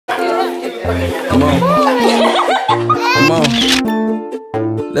Come on. Come on.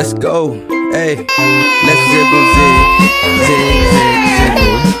 Let's go. Hey, let's ziggle, zig, zig, zig,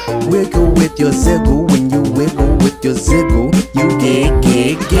 ziggle. Wiggle with your ziggle. When you wiggle with your ziggle, you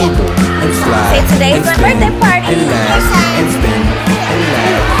giggle and slide. Say today's my birthday party. And laugh and spin and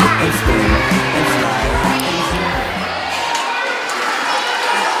laugh and spin and slide.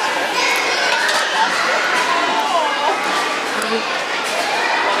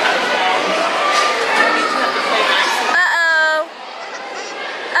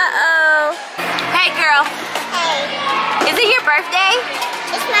 Hey girl. Hey. Is it your birthday?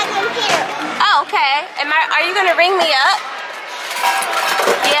 It's my computer. Oh, okay. Are you gonna ring me up?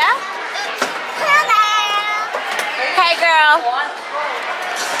 Yeah? Hello. Hey girl.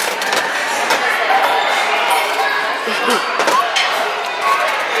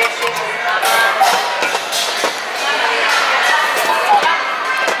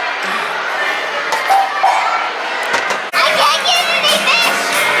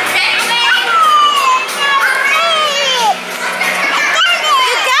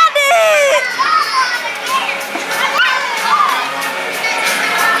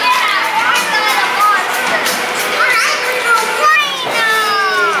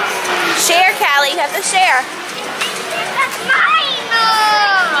 Share, Cali. You have to share. That's mine.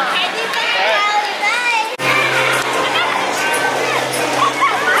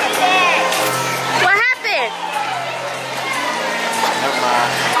 What happened? Never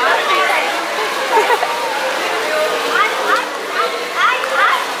mind.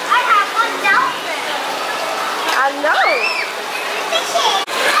 I have one dolphin. I know.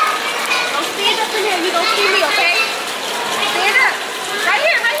 Don't stand up in here. You don't see me, okay? Stand up. Right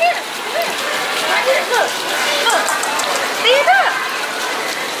here, right here. Come here. Right here. Look. Look. Stand up.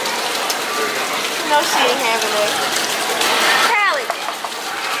 No, she ain't having it. Cali.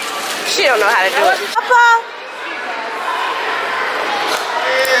 She don't know how to do it. Papa.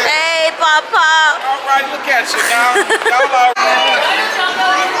 Hey, Papa. All right, look at you now. Y'all all right.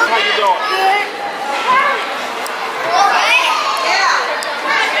 How you doing? Good.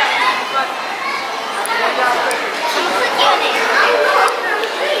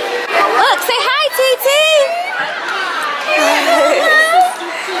 Look, say hi, TT.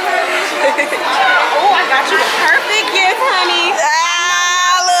 Oh, I got you the perfect gift, honey.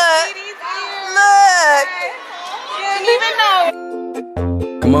 Ah, look. Look. You didn't even know.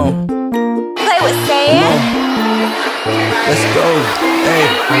 Come on. Play with sand. Let's go. Hey,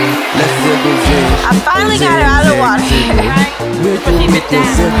 let's ziggle, zig. I finally got her out of the water. Wiggle with your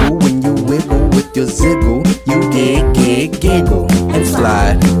ziggle. When you wiggle with your ziggle, you giggle and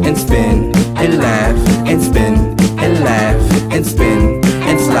slide and spin and laugh and spin and laugh and spin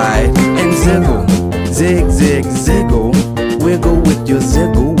and slide and ziggle. Zig, zig, ziggle. Wiggle with your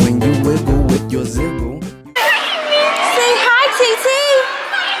ziggle. When you wiggle with your ziggle. Say hi, TT.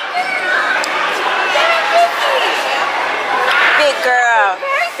 Big girl.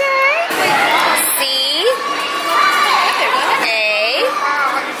 C A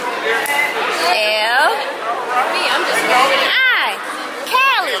L I.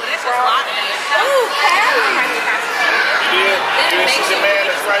 Cali. Ooh, Cali. This is the man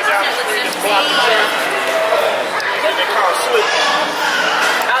that's right down the street. It's blocking the what they call slip.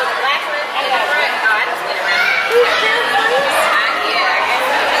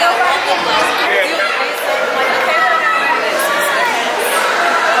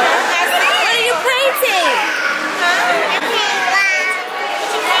 What are you painting?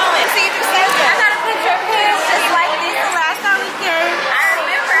 I got a picture of him just like this the last time we came. I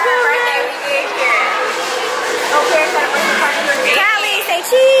remember her birthday we did here. Okay, got a birthday party. Cali, say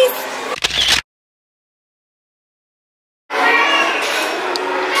cheese.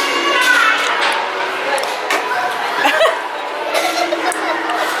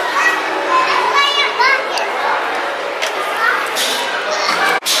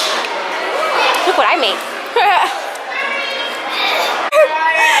 Look what I made.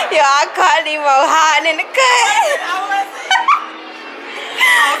 Yo, I caught Nemo hiding in the cut. I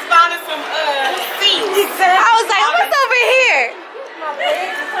was finding some seeds. I was like, what's over here? My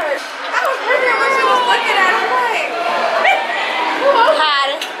legs hurt. I was wondering what she was looking at. I'm like,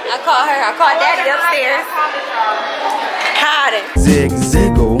 Hiding. I caught her. I caught Daddy upstairs. Hiding. Zig,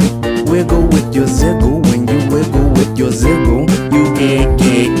 ziggle. Wiggle with your ziggle. When you wiggle with your ziggle, you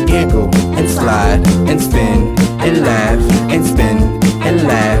giggle and slide and spin and laugh and spin and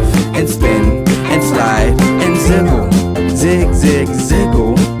laugh and spin and slide and ziggle. Zig, zig,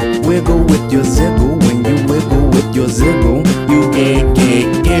 ziggle. Wiggle with your ziggle. When you wiggle with your ziggle, you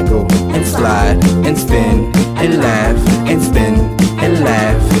giggle and slide and spin and laugh and spin and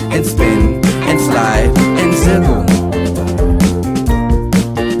laugh and spin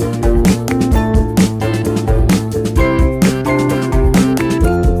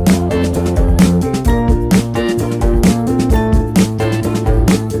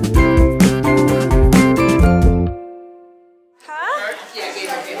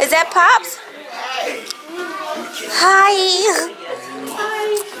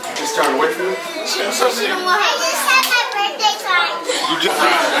She don't want her. I just had my birthday time.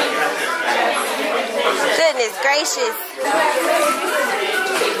 Goodness gracious.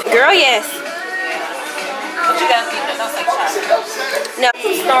 Girl, yes. What you got to eat? Don't take shots. No.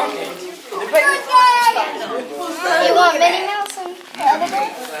 You want Minnie Mouse and the other bird?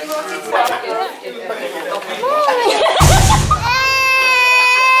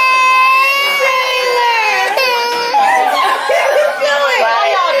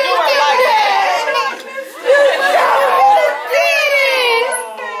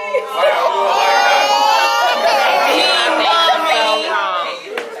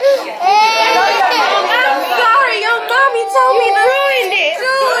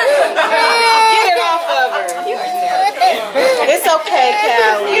 It's okay,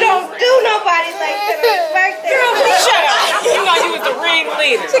 Cali. You don't do nobody like that on his birthday. Girl, please shut up. You know you was the ring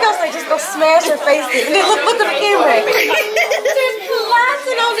leader. She gonna say, just go smash her face in. And then look at the camera. Just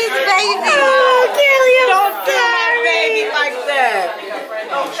flashing on this baby. Oh, Kelly, Don't do my baby like that.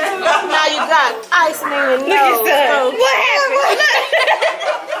 now you got icing in your nose. So what happened?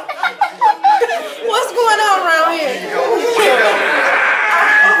 What's going on around here?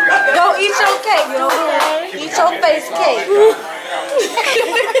 Go eat your cake, yo. Eat your face cake.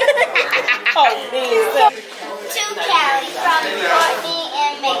 Oh, please. To Cali from Courtney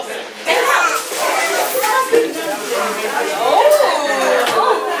and Mason.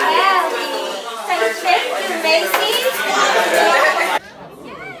 Thank you, Macy.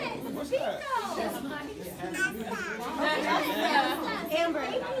 Amber.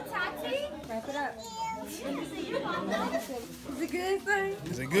 Wrap it up. Is it good, son?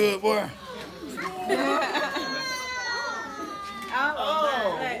 Is it good, boy?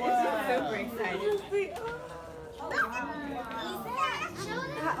 Super excited.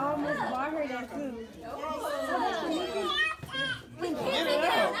 I almost bought her that too. I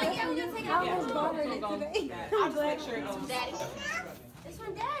almost bought her that today. I'm glad. Daddy. It's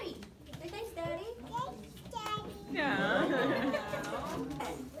from Daddy. Say thanks, Daddy.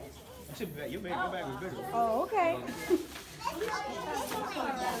 Your bag was bigger. Oh, okay.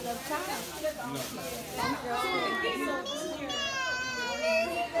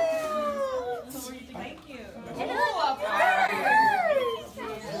 Thank you.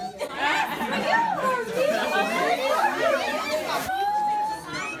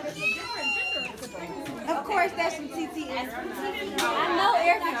 Of course, that's from TTS. I know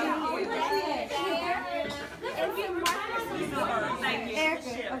Erica.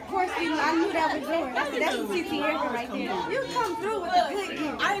 Erica, of course, I knew that was yours. I said, that's from TT Erica right there. You come through with a good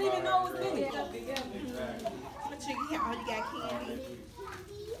gift. I didn't even know it was Minnie. But you got candy.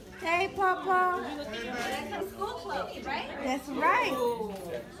 Hey, Papa. That's from school clothes, right? That's right.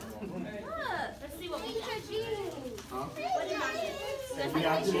 Let's see what we got.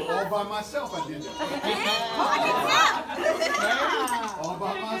 I did it all by myself. I did that. All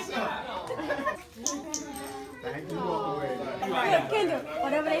by myself. Thank you. Walk away. Hey, Kendall,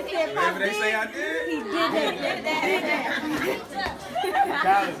 whatever they said, Papa Whatever they say I did. he did that.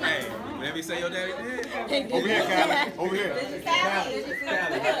 Cali, hey, whatever you say your daddy did. Over here, Cali. Over here. Look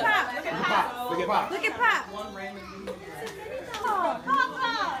at Pop. Look at Pop. Look at Pop. Look at Pop. Oh,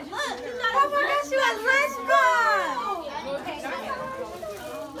 Papa, look. Papa got you a lunchbox.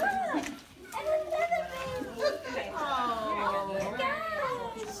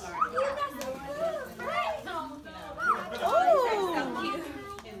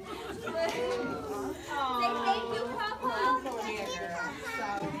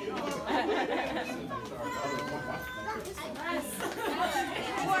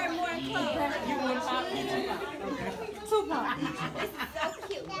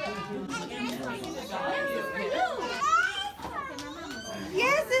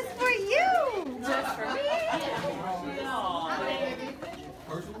 Yes, it's for you. Just for me.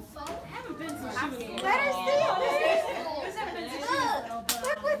 Let her see.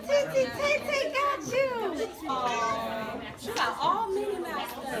 Look what Titi Tay got you. She got all Minnie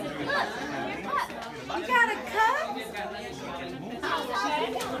Mouse stuff. You got a cup?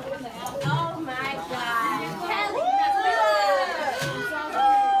 Oh my God. Kelly.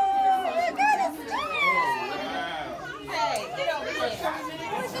 Look at it. Hey, get over here.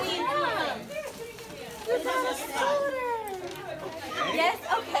 Yes,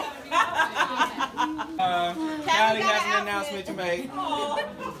 okay. Cali has an announcement to make. You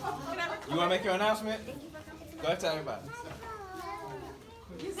want to make your announcement? Go ahead, tell everybody.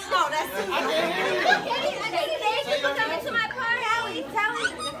 Oh, that's too funny. Thank you for coming to my party. Kelly, tell me.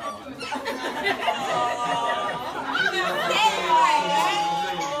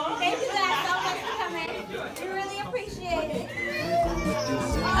 Thank you guys so much for coming. We really appreciate it.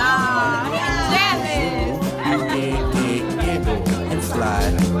 Damn it.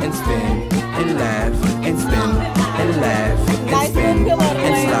 spin and laugh and spin and laugh